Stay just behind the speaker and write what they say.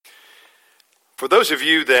For those of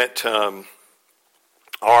you that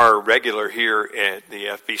are regular here at the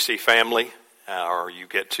FBC family, or you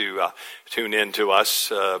get to tune in to us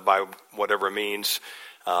by whatever means,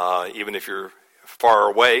 even if you're far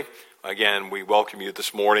away, again, we welcome you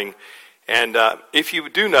this morning. And if you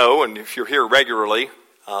do know, and if you're here regularly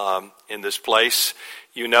in this place,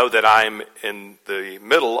 you know that I'm in the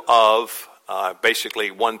middle of basically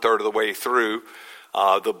 1/3 of the way through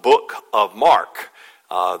the book of Mark.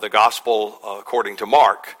 The gospel according to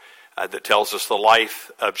Mark that tells us the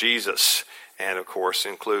life of Jesus, and of course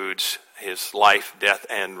includes his life, death,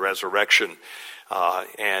 and resurrection.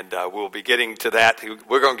 And we'll be getting to that.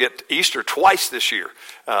 We're going to get Easter twice this year.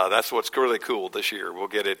 That's what's really cool this year. We'll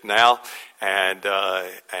get it now, and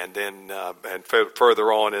then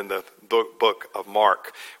further on in the book of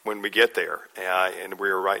Mark when we get there. And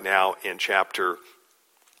we're right now in chapter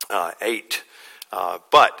 8.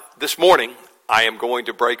 But this morning, I am going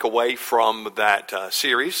to break away from that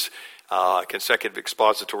series, consecutive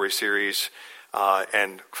expository series,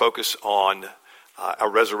 and focus on a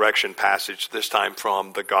resurrection passage, this time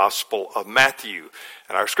from the Gospel of Matthew.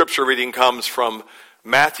 And our scripture reading comes from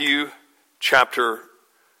Matthew chapter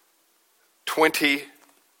 27,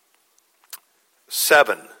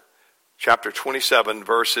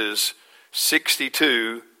 verses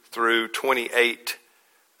 62 through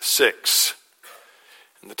 28:6.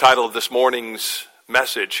 And the title of this morning's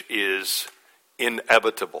message is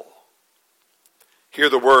Inevitable. Hear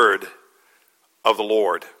the word of the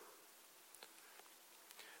Lord.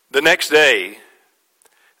 The next day,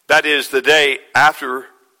 that is the day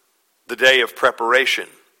after the day of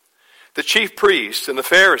preparation, the chief priests and the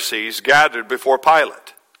Pharisees gathered before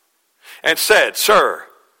Pilate and said, "Sir,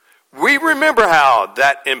 we remember how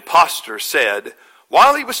that impostor said,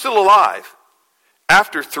 while he was still alive,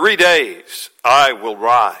 'After 3 days I will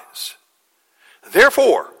rise.'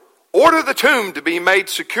 Therefore, order the tomb to be made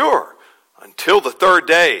secure until the 3rd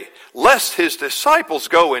day, lest his disciples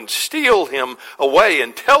go and steal him away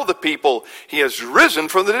and tell the people he has risen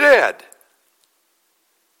from the dead.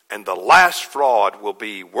 And the last fraud will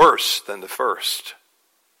be worse than the first."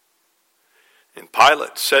 And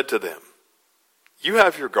Pilate said to them, "You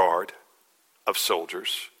have your guard of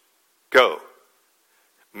soldiers. Go.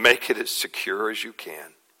 Make it as secure as you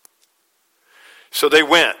can." So they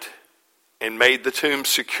went and made the tomb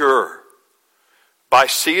secure by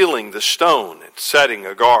sealing the stone and setting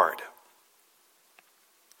a guard.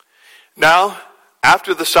 Now,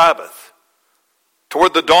 after the Sabbath,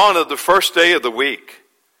 toward the dawn of the 1st day of the week,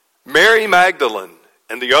 Mary Magdalene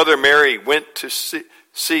and the other Mary went to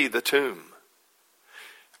see the tomb.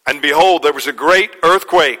 And behold, there was a great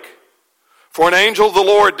earthquake, for an angel of the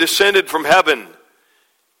Lord descended from heaven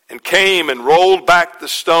and came and rolled back the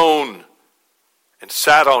stone and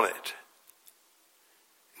sat on it.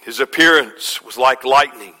 His appearance was like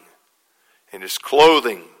lightning, and his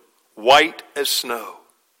clothing white as snow.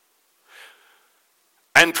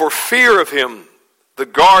 And for fear of him, the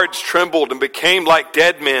guards trembled and became like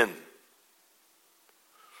dead men.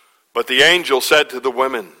 But the angel said to the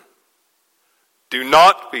women, "Do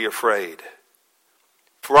not be afraid,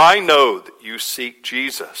 for I know that you seek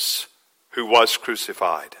Jesus, who was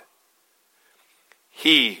crucified.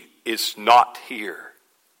 He is not here.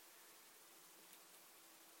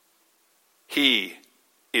 He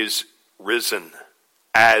is risen,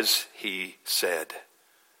 as he said.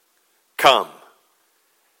 Come,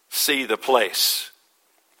 see the place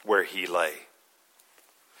where he lay."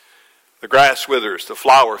 The grass withers, the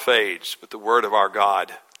flower fades, but the word of our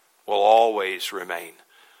God will always remain.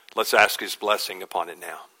 Let's ask his blessing upon it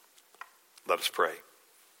now. Let us pray.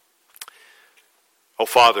 Oh,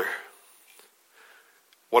 Father,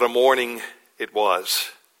 what a morning it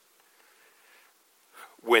was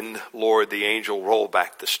when, Lord, the angel rolled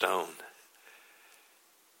back the stone.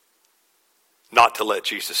 Not to let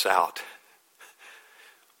Jesus out,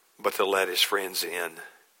 but to let his friends in.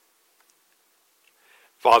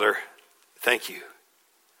 Father, thank you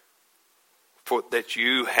for that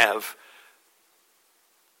you have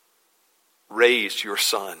raised your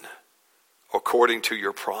Son according to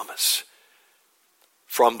your promise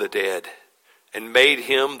from the dead and made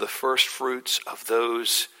him the first fruits of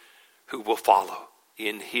those who will follow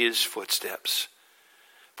in his footsteps.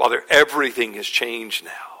 Father, everything has changed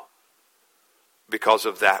now because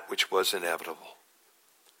of that which was inevitable.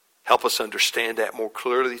 Help us understand that more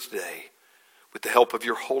clearly today with the help of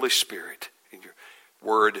your Holy Spirit and your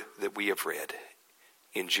word that we have read.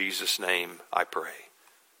 In Jesus' name I pray.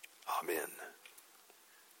 Amen.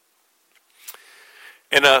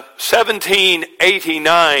 In a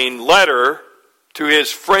 1789 letter to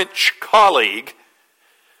his French colleague,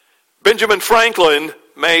 Benjamin Franklin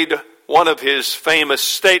made one of his famous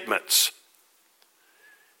statements.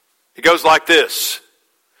 It goes like this: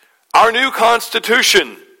 "Our new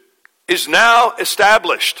Constitution is now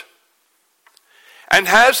established and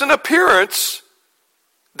has an appearance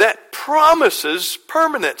that promises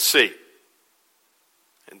permanency."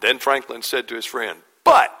 And then Franklin said to his friend,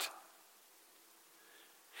 "But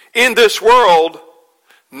in this world,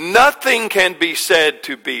 nothing can be said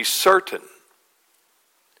to be certain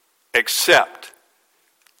except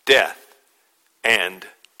death and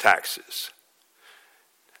taxes."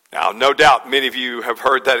 Now, no doubt many of you have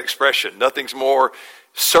heard that expression. Nothing's more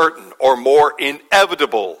certain or more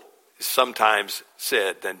inevitable, is sometimes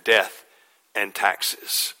said, than death and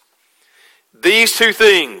taxes. These two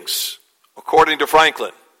things, according to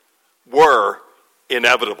Franklin, were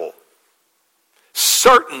inevitable,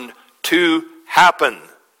 certain to happen,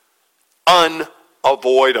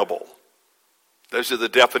 unavoidable. Those are the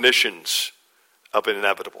definitions of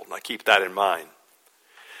inevitable. Now keep that in mind.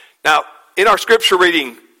 Now, in our scripture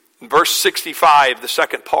reading, in verse 65, the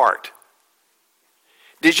second part,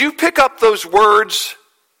 did you pick up those words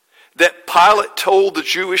that Pilate told the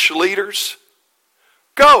Jewish leaders?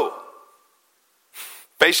 Go.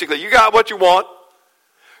 Basically, you got what you want.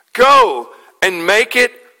 Go and make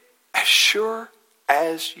it as sure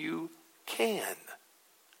as you can.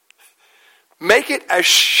 Make it as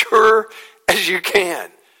sure as you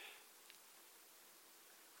can.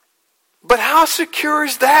 But how secure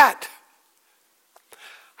is that?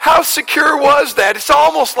 How secure was that? It's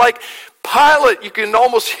almost like Pilate, you can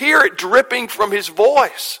almost hear it dripping from his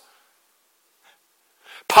voice.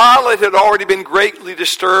 Pilate had already been greatly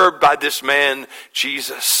disturbed by this man,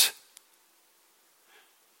 Jesus.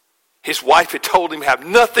 His wife had told him to have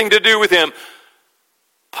nothing to do with him.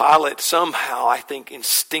 Pilate somehow, I think,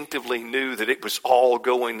 instinctively knew that it was all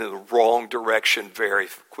going in the wrong direction very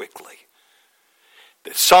quickly.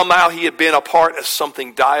 That somehow he had been a part of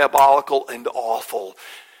something diabolical and awful,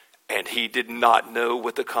 and he did not know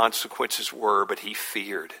what the consequences were, but he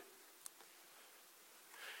feared.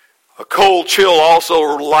 A cold chill also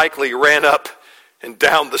likely ran up and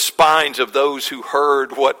down the spines of those who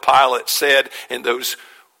heard what Pilate said in those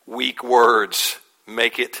weak words: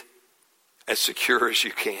 make it as secure as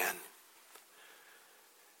you can.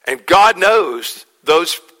 And God knows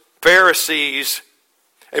those Pharisees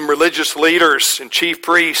and religious leaders and chief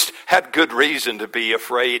priests had good reason to be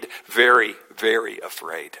afraid, very, very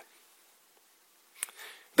afraid.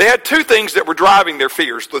 They had two things that were driving their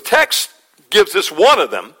fears. The text gives us one of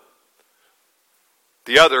them.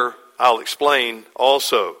 The other I'll explain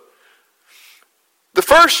also. The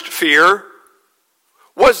first fear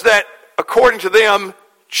was that, according to them,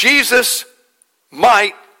 Jesus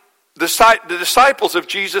might, the disciples of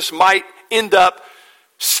Jesus might end up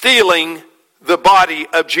stealing the body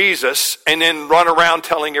of Jesus and then run around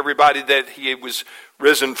telling everybody that he was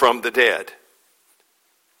risen from the dead.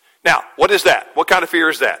 Now, what is that? What kind of fear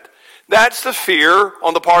is that? That's the fear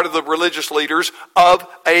on the part of the religious leaders of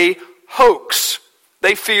a hoax.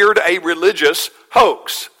 They feared a religious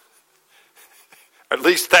hoax. At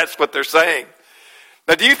least that's what they're saying.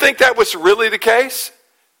 Now, do you think that was really the case?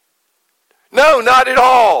 No, not at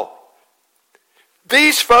all.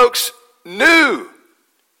 These folks knew.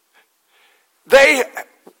 The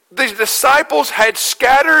disciples had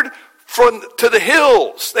scattered to the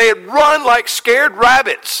hills. They had run like scared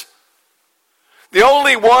rabbits. The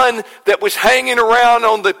only one that was hanging around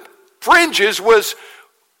on the fringes was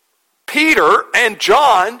Peter and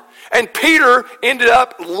John. And Peter ended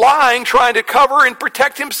up lying, trying to cover and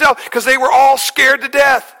protect himself, because they were all scared to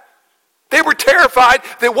death. They were terrified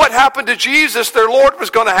that what happened to Jesus, their Lord, was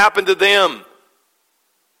going to happen to them.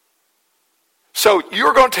 So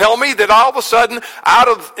you're going to tell me that all of a sudden,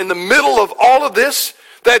 in the middle of all of this,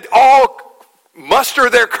 that all muster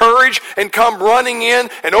their courage and come running in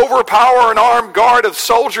and overpower an armed guard of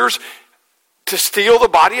soldiers to steal the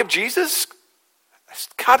body of Jesus? It's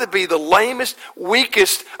got to be the lamest,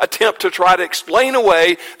 weakest attempt to try to explain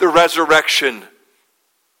away the resurrection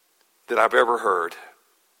that I've ever heard.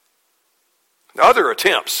 Other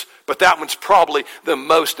attempts, but that one's probably the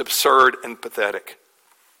most absurd and pathetic.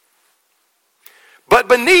 But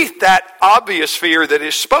beneath that obvious fear that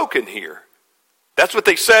is spoken here, that's what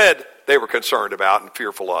they said they were concerned about and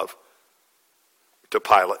fearful of to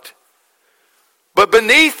Pilate. But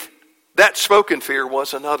beneath that spoken fear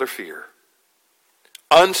was another fear.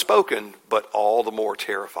 Unspoken, but all the more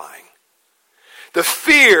terrifying. The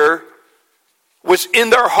fear was in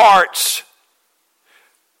their hearts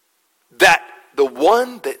that the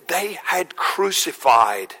one that they had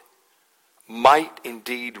crucified might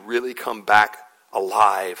indeed really come back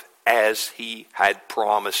alive as he had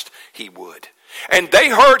promised he would. And they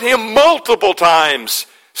heard him multiple times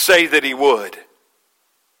say that he would.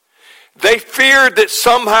 They feared that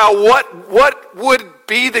somehow what would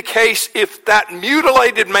be the case if that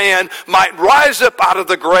mutilated man might rise up out of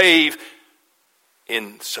the grave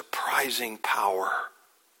in surprising power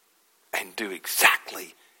and do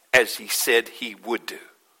exactly as he said he would do.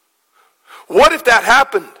 What if that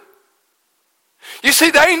happened? You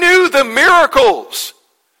see, they knew the miracles.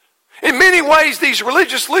 In many ways, these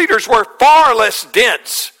religious leaders were far less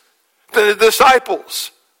dense than the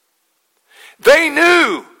disciples. They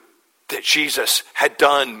knew that Jesus had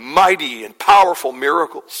done mighty and powerful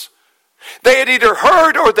miracles. They had either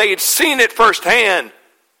heard or they had seen it firsthand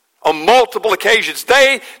on multiple occasions.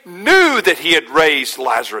 They knew that he had raised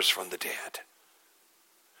Lazarus from the dead.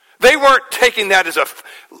 They weren't taking that as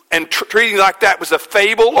and treating like that was a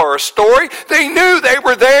fable or a story. They knew they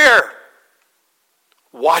were there,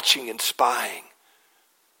 watching and spying.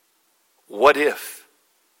 What if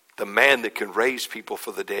the man that can raise people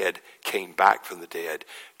from the dead came back from the dead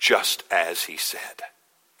just as he said?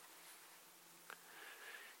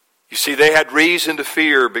 You see, they had reason to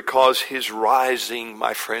fear because his rising,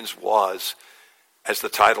 my friends, was, as the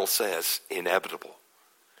title says, inevitable.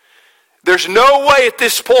 There's no way at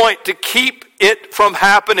this point to keep it from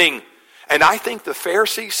happening. And I think the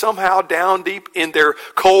Pharisees somehow down deep in their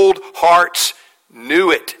cold hearts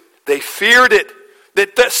knew it. They feared it.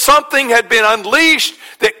 That something had been unleashed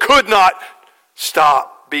that could not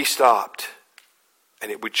be stopped.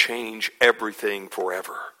 And it would change everything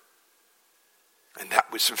forever. And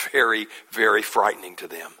that was very, very frightening to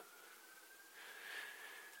them.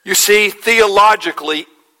 You see, theologically,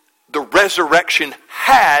 the resurrection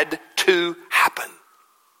had to happen.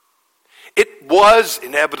 It was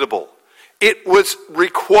inevitable. It was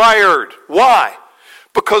required. Why?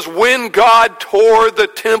 Because when God tore the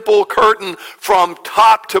temple curtain from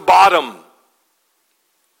top to bottom,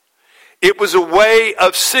 it was a way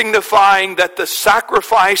of signifying that the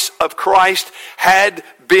sacrifice of Christ had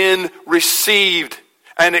been received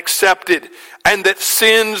and accepted, and that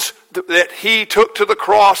sins that he took to the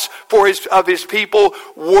cross of his people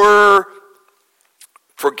were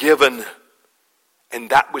forgiven. And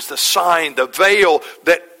that was the sign, the veil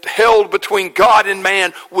that held between God and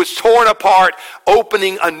man was torn apart,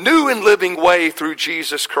 opening a new and living way through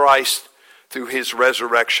Jesus Christ, through his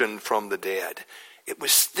resurrection from the dead. It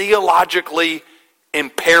was theologically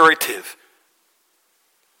imperative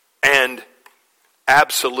and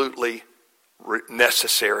absolutely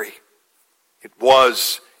necessary. It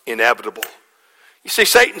was inevitable. You see,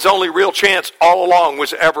 Satan's only real chance all along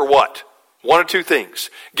was ever what? One of two things.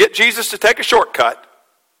 Get Jesus to take a shortcut,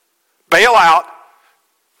 bail out,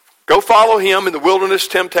 go follow him in the wilderness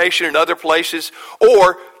temptation and other places,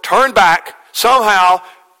 or turn back, somehow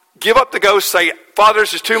give up the ghost, say, Father,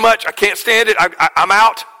 this is too much, I can't stand it, I'm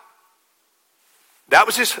out. That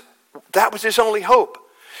was his only hope.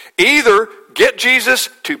 Either get Jesus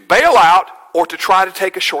to bail out or to try to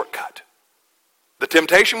take a shortcut. The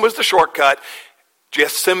temptation was the shortcut.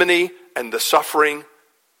 Gethsemane and the suffering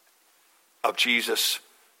of Jesus,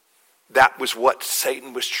 that was what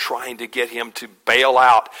Satan was trying to get him to bail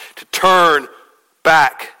out, to turn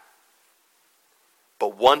back.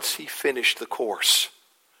 But once he finished the course,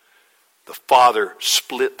 the Father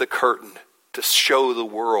split the curtain to show the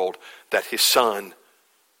world that his Son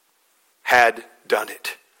had done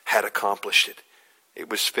it, had accomplished it. It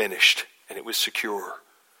was finished, and it was secure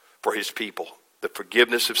for his people, the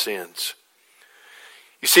forgiveness of sins.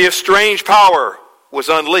 You see, a strange power was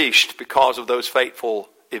unleashed because of those fateful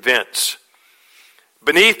events.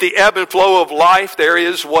 Beneath the ebb and flow of life, there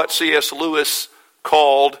is what C.S. Lewis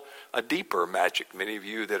called a deeper magic. Many of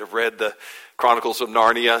you that have read the Chronicles of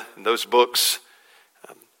Narnia and those books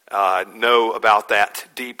know about that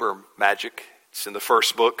deeper magic. It's in the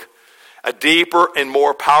first book. A deeper and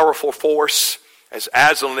more powerful force, as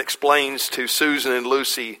Aslan explains to Susan and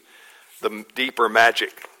Lucy, the deeper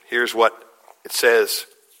magic. Here's what it says.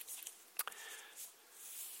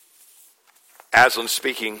 Aslan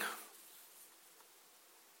speaking,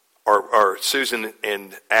 or Susan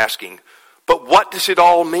and asking, but what does it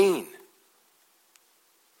all mean?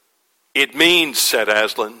 It means, said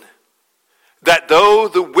Aslan, that though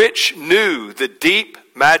the witch knew the deep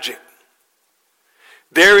magic,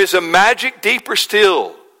 there is a magic deeper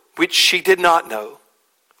still, which she did not know.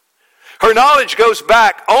 Her knowledge goes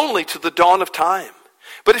back only to the dawn of time.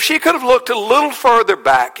 But if she could have looked a little further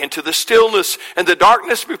back into the stillness and the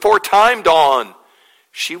darkness before time dawned,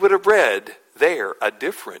 she would have read there a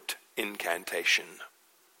different incantation.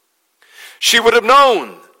 She would have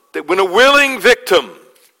known that when a willing victim,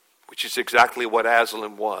 which is exactly what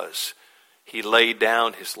Aslan was, he laid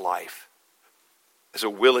down his life as a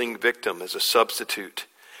willing victim, as a substitute.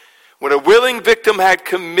 When a willing victim had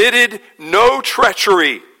committed no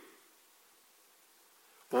treachery,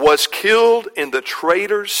 was killed in the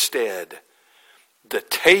traitor's stead, the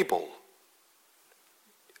table,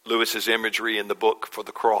 Lewis's imagery in the book for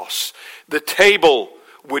the cross, the table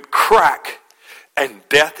would crack and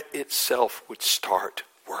death itself would start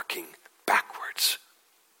working backwards.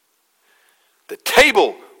 The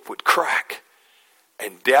table would crack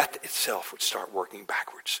and death itself would start working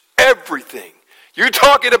backwards. Everything. You're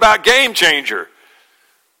talking about game changer.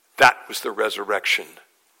 That was the resurrection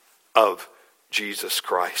of Jesus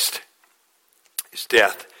Christ. His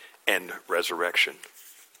death and resurrection.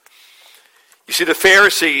 You see, the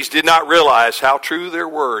Pharisees did not realize how true their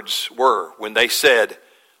words were when they said,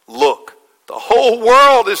 look, the whole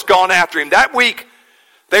world has gone after him. That week,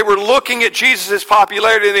 they were looking at Jesus'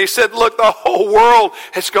 popularity and they said, look, the whole world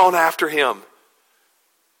has gone after him.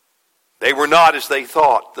 They were not, as they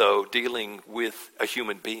thought, though, dealing with a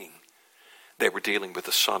human being. They were dealing with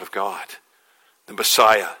the Son of God, the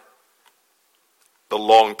Messiah, the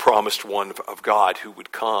long-promised one of God who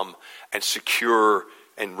would come and secure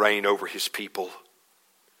and reign over his people.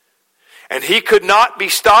 And he could not be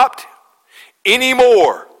stopped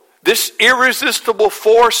anymore. This irresistible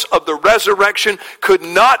force of the resurrection could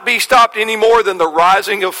not be stopped any more than the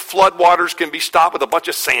rising of floodwaters can be stopped with a bunch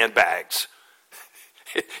of sandbags.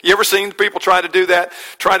 You ever seen people try to do that?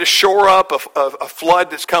 Try to shore up a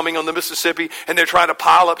flood that's coming on the Mississippi, and they're trying to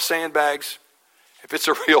pile up sandbags? If it's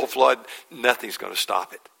a real flood, nothing's going to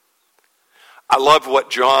stop it. I love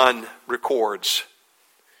what John records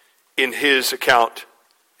in his account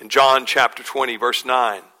in John chapter 20, verse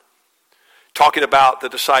 9, talking about the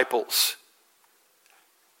disciples,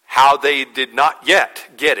 how they did not yet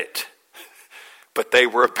get it, but they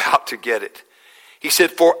were about to get it. He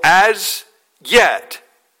said, for as yet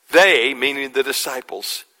they, meaning the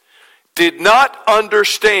disciples, did not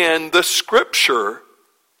understand the scripture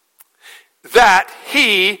that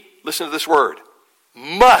he, listen to this word,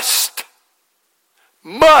 must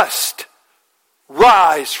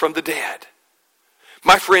rise from the dead.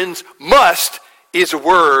 My friends, must is a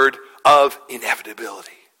word of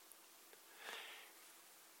inevitability.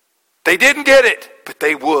 They didn't get it, but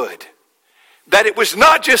they would. That it was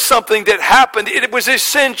not just something that happened, it was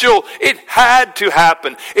essential. It had to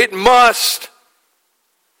happen. It must.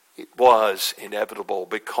 It was inevitable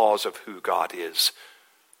because of who God is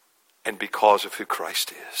and because of who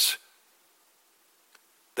Christ is.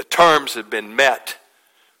 The terms had been met.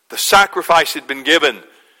 The sacrifice had been given.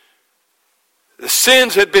 The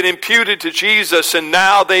sins had been imputed to Jesus, and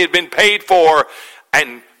now they had been paid for.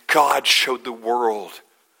 And God showed the world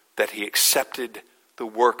that he accepted the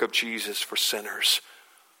work of Jesus for sinners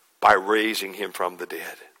by raising him from the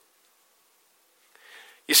dead.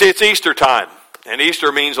 You see, it's Easter time, and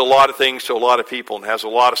Easter means a lot of things to a lot of people and has a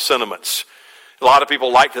lot of sentiments. A lot of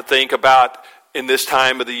people like to think about in this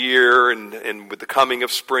time of the year and with the coming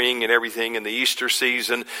of spring and everything in the Easter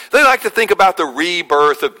season, they like to think about the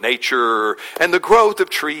rebirth of nature and the growth of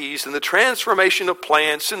trees and the transformation of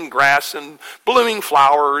plants and grass and blooming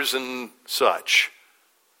flowers and such.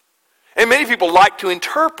 And many people like to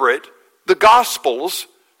interpret the Gospels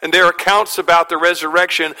and their accounts about the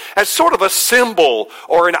resurrection as sort of a symbol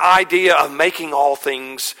or an idea of making all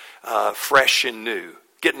things fresh and new,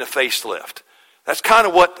 getting a facelift. That's kind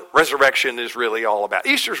of what resurrection is really all about.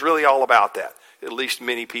 Easter's really all about that. At least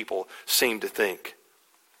many people seem to think.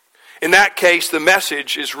 In that case, the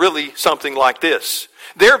message is really something like this.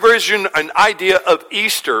 Their version, an idea of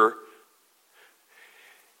Easter,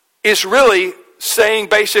 is really saying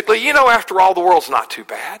basically, after all, the world's not too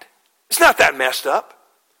bad. It's not that messed up.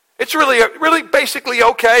 It's really basically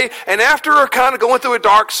okay. And after kind of going through a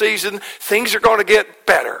dark season, things are going to get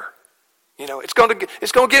better. It's going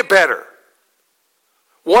to get better.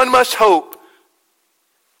 One must hope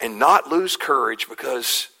and not lose courage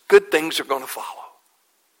because good things are going to follow.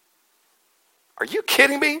 Are you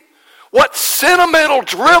kidding me? What sentimental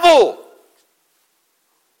drivel!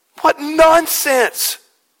 What nonsense!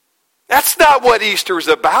 That's not what Easter is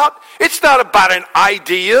about. It's not about an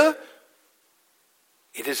idea.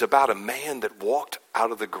 It is about a man that walked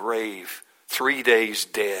out of the grave 3 days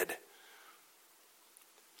dead,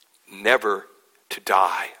 never to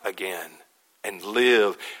die again, and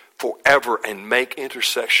live forever and make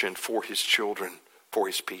intercession for his children, for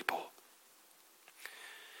his people.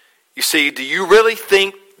 You see, do you really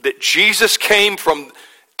think that Jesus came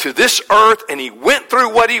to this earth and he went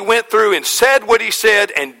through what he went through and said what he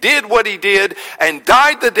said and did what he did and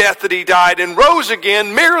died the death that he died and rose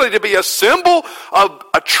again merely to be a symbol of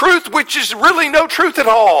a truth which is really no truth at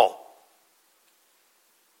all?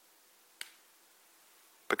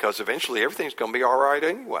 because eventually everything's going to be all right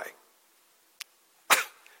anyway.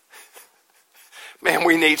 Man,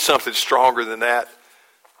 we need something stronger than that.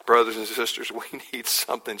 Brothers and sisters, we need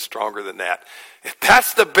something stronger than that. If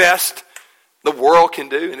that's the best the world can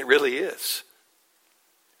do, and it really is.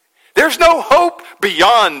 There's no hope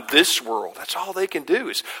beyond this world. That's all they can do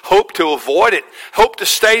is hope to avoid it, hope to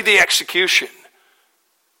stay the execution.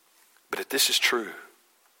 But if this is true,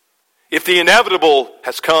 if the inevitable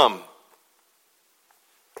has come,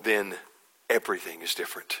 then everything is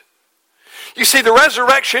different. You see, the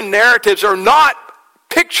resurrection narratives are not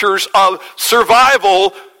pictures of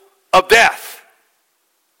survival of death.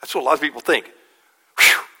 That's what a lot of people think.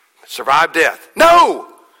 Whew, survive death. No!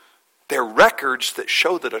 They're records that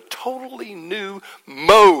show that a totally new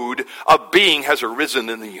mode of being has arisen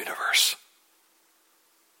in the universe.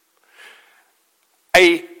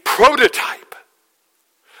 A prototype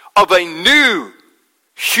of a new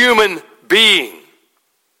human being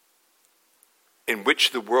in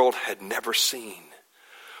which the world had never seen,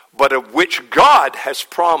 but of which God has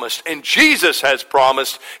promised, and Jesus has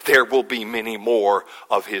promised, there will be many more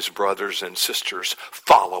of his brothers and sisters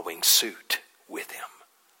following suit with him.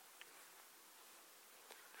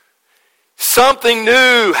 Something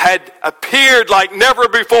new had appeared like never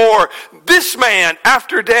before. This man,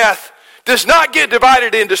 after death, does not get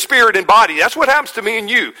divided into spirit and body. That's what happens to me and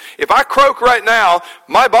you. If I croak right now,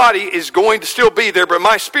 my body is going to still be there, but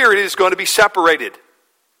my spirit is going to be separated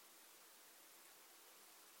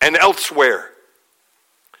and elsewhere.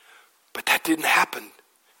 But that didn't happen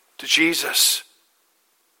to Jesus.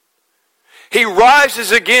 He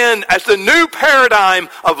rises again as the new paradigm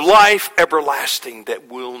of life everlasting that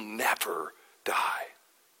will never die.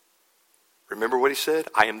 Remember what he said?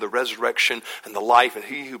 I am the resurrection and the life, and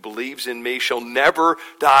he who believes in me shall never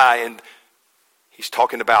die. And he's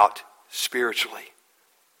talking about spiritually.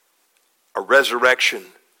 A resurrection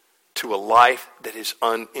to a life that is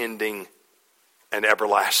unending and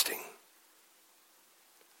everlasting.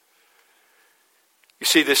 You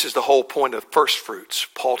see, this is the whole point of first fruits.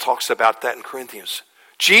 Paul talks about that in Corinthians.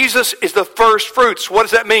 Jesus is the first fruits. What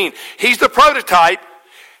does that mean? He's the prototype.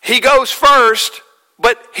 He goes first,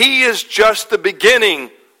 but he is just the beginning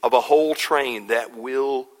of a whole train that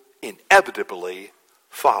will inevitably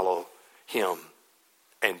follow him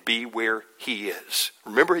and be where he is.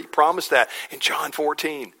 Remember, he promised that in John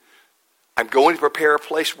 14. I'm going to prepare a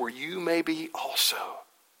place where you may be also.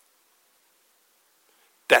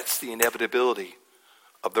 That's the inevitability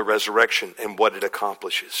of the resurrection and what it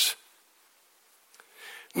accomplishes.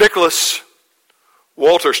 Nicholas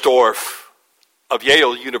Walterstorff of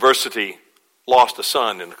Yale University lost a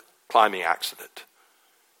son in a climbing accident.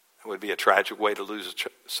 It would be a tragic way to lose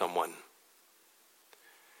someone.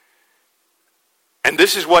 And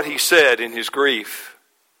this is what he said in his grief,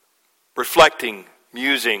 reflecting,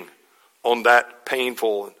 musing on that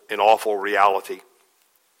painful and awful reality.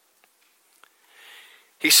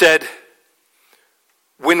 He said,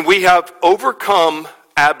 when we have overcome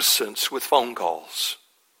absence with phone calls,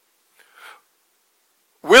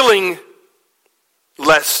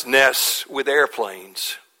 willinglessness with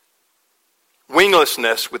airplanes,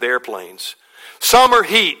 winglessness with airplanes, summer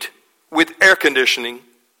heat with air conditioning,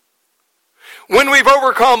 when we've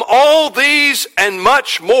overcome all these and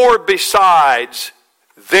much more besides,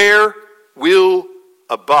 there will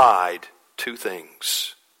abide two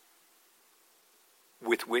things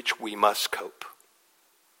with which we must cope.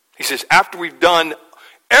 He says, after we've done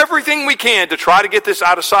everything we can to try to get this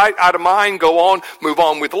out of sight, out of mind, go on, move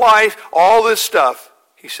on with life, all this stuff,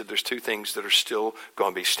 he said there's two things that are still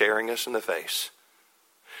going to be staring us in the face.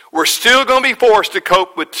 We're still going to be forced to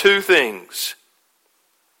cope with two things.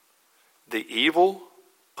 The evil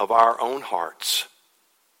of our own hearts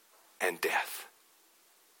and death.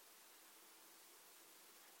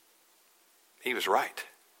 He was right.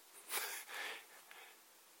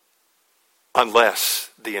 Unless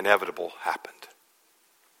the inevitable happened.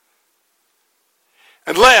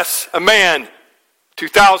 Unless a man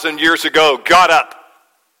 2,000 years ago got up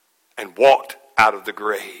and walked out of the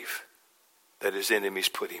grave that his enemies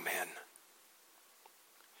put him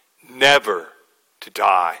in. Never to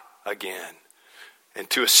die again. And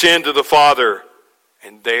to ascend to the Father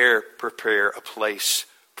and there prepare a place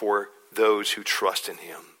for those who trust in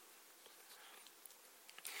him.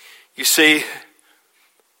 You see,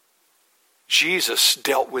 Jesus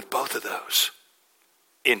dealt with both of those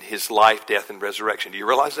in his life, death, and resurrection. Do you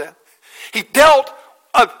realize that? He dealt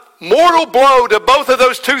a mortal blow to both of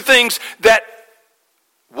those two things that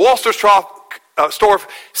Walterstorff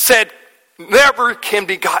said never can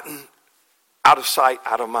be gotten out of sight,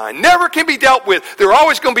 out of mind. Never can be dealt with. They're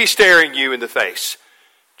always going to be staring you in the face.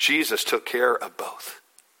 Jesus took care of both.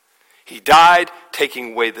 He died,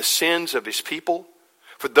 taking away the sins of his people.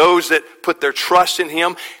 For those that put their trust in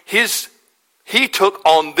him, he took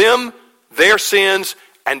on them their sins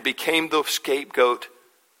and became the scapegoat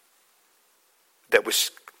that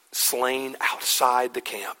was slain outside the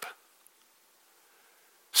camp,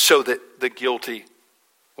 so that the guilty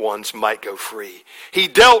ones might go free. He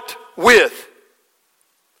dealt with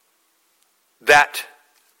that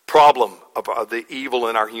problem of the evil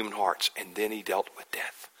in our human hearts, and then he dealt with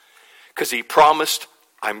death. Because he promised,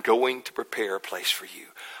 I'm going to prepare a place for you.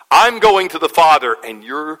 I'm going to the Father, and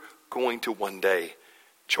you're going to one day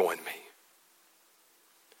join me.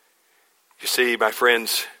 You see, my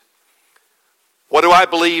friends, what do I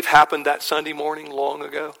believe happened that Sunday morning long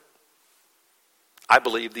ago? I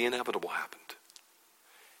believe the inevitable happened.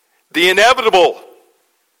 The inevitable,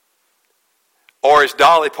 or as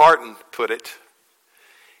Dolly Parton put it,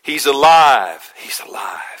 he's alive, he's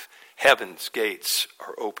alive. Heaven's gates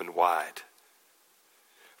are open wide.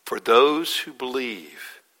 For those who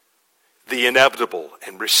believe the inevitable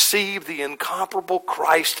and receive the incomparable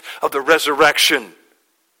Christ of the resurrection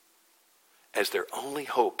as their only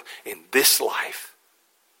hope in this life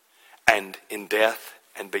and in death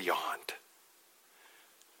and beyond.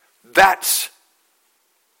 That's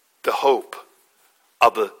the hope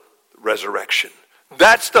of the resurrection.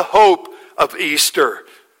 That's the hope of Easter,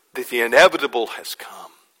 that the inevitable has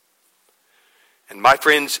come. And my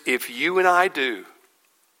friends, if you and I do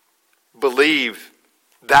believe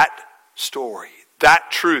that story,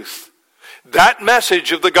 that truth, that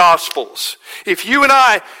message of the Gospels, if you and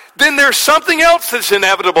I, then there's something else that's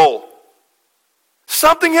inevitable.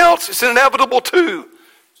 Something else is inevitable too.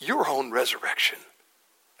 Your own resurrection,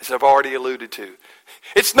 as I've already alluded to.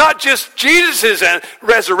 It's not just Jesus'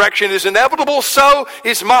 resurrection is inevitable, so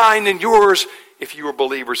is mine and yours if you are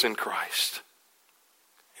believers in Christ.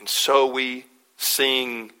 And so we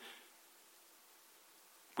sing,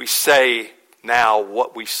 we say now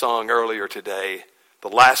what we sung earlier today. The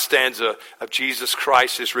last stanza of Jesus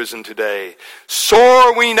Christ is risen today.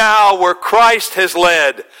 Soar we now where Christ has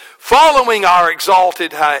led, following our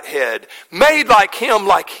exalted head. Made like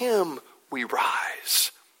him we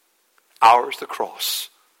rise. Ours the cross,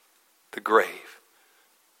 the grave,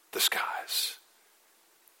 the skies.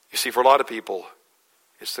 You see, for a lot of people,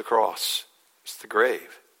 it's the cross, it's the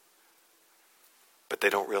grave. But they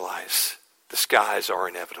don't realize the skies are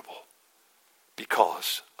inevitable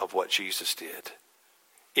because of what Jesus did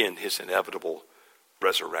in his inevitable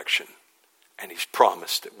resurrection. And he's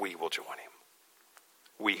promised that we will join him.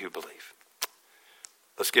 We who believe.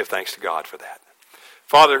 Let's give thanks to God for that.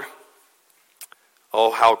 Father,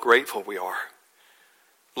 oh, how grateful we are,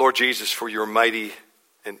 Lord Jesus, for your mighty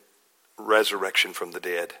resurrection from the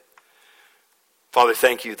dead. Father,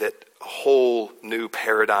 thank you that a whole new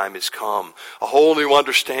paradigm has come, a whole new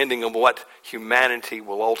understanding of what humanity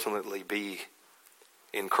will ultimately be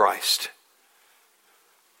in Christ.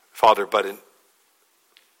 Father,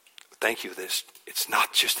 thank you that it's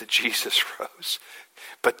not just that Jesus rose,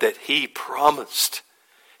 but that he promised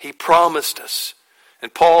us.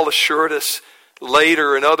 And Paul assured us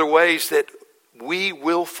later in other ways that we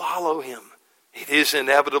will follow him. It is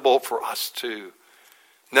inevitable for us too.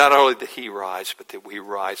 Not only that he rise, but that we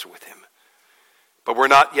rise with him. But we're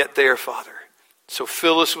not yet there, Father. So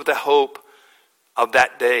fill us with the hope of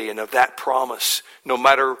that day and of that promise, no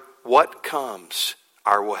matter what comes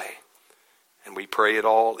our way. And we pray it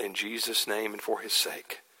all in Jesus' name and for his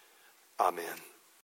sake. Amen.